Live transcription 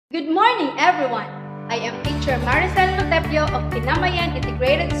Good morning, everyone! I am teacher Maricel Lutepio of Pinamayan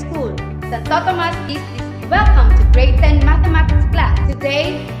Integrated School, Santo Tomas East. Welcome to grade 10 mathematics class.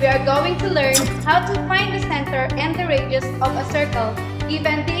 Today, we are going to learn how to find the center and the radius of a circle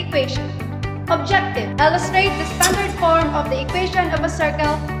given the equation. Objective: illustrate the standard form of the equation of a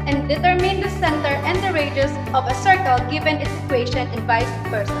circle and determine the center and the radius of a circle given its equation and vice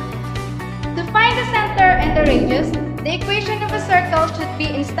versa. To find the center and the radius, the equation of a circle should be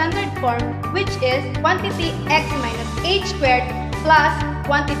in standard form, which is quantity x minus h squared plus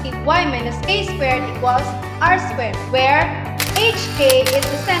quantity y minus k squared equals r squared, where hk is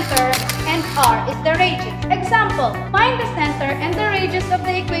the center and r is the radius. Example: find the center and the radius of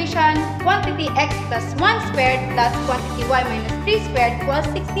the equation quantity x plus 1 squared plus quantity y minus 3 squared equals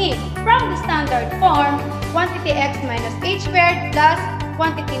 16. From the standard form, quantity x minus h squared plus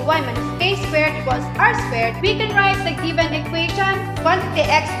quantity y minus k squared equals r squared, we can write the given equation quantity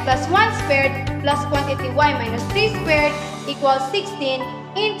x plus 1 squared plus quantity y minus 3 squared equals 16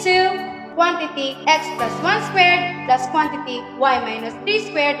 into quantity x plus 1 squared plus quantity y minus 3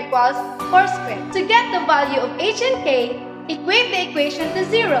 squared equals 4 squared. To get the value of h and k, equate the equation to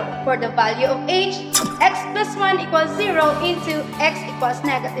 0. For the value of h, x plus 1 equals 0 into x equals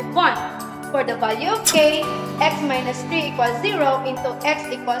negative 1. For the value of k, x minus 3 equals 0 into x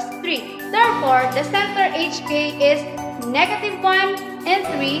equals 3. Therefore, the center hk is negative 1 and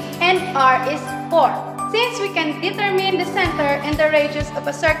 3 and r is 4. Since we can determine the center and the radius of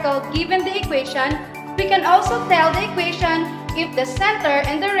a circle given the equation, we can also tell the equation if the center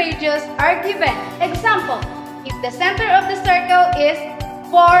and the radius are given. Example: if the center of the circle is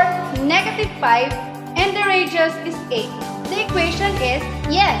 4, negative 5 and the radius is 8, the equation is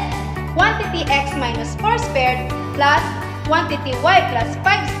yes, quantity x minus 4 squared plus quantity y plus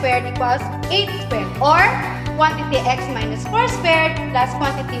 5 squared equals 8 squared, or quantity x minus 4 squared plus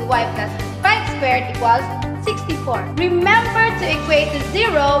quantity y plus 5 squared equals 64. Remember to equate to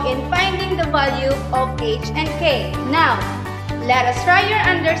 0 in finding the value of h and k. Now, let us try your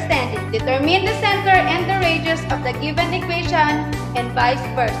understanding. Determine the center and the radius of the given equation and vice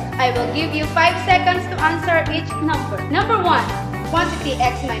versa. I will give you 5 seconds to answer each number. Number 1. Quantity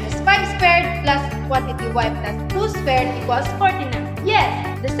x minus 5 squared plus quantity y plus 2 squared equals 49. Yes,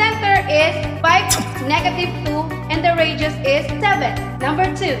 the center is 5, negative 2, and the radius is 7. Number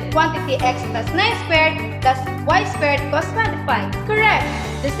 2. Quantity x plus 9 squared plus y squared equals 25. Correct.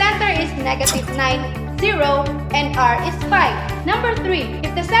 The center is negative 9, 0, and r is 5. Number 3.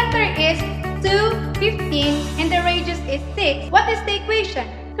 If the center is 2, 15, and the radius is 6, what is the equation?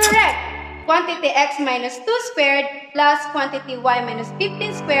 Correct. Quantity x minus 2 squared plus quantity y minus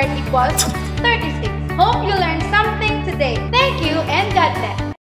 15 squared equals 36. Hope you learned something today. Thank you and God bless.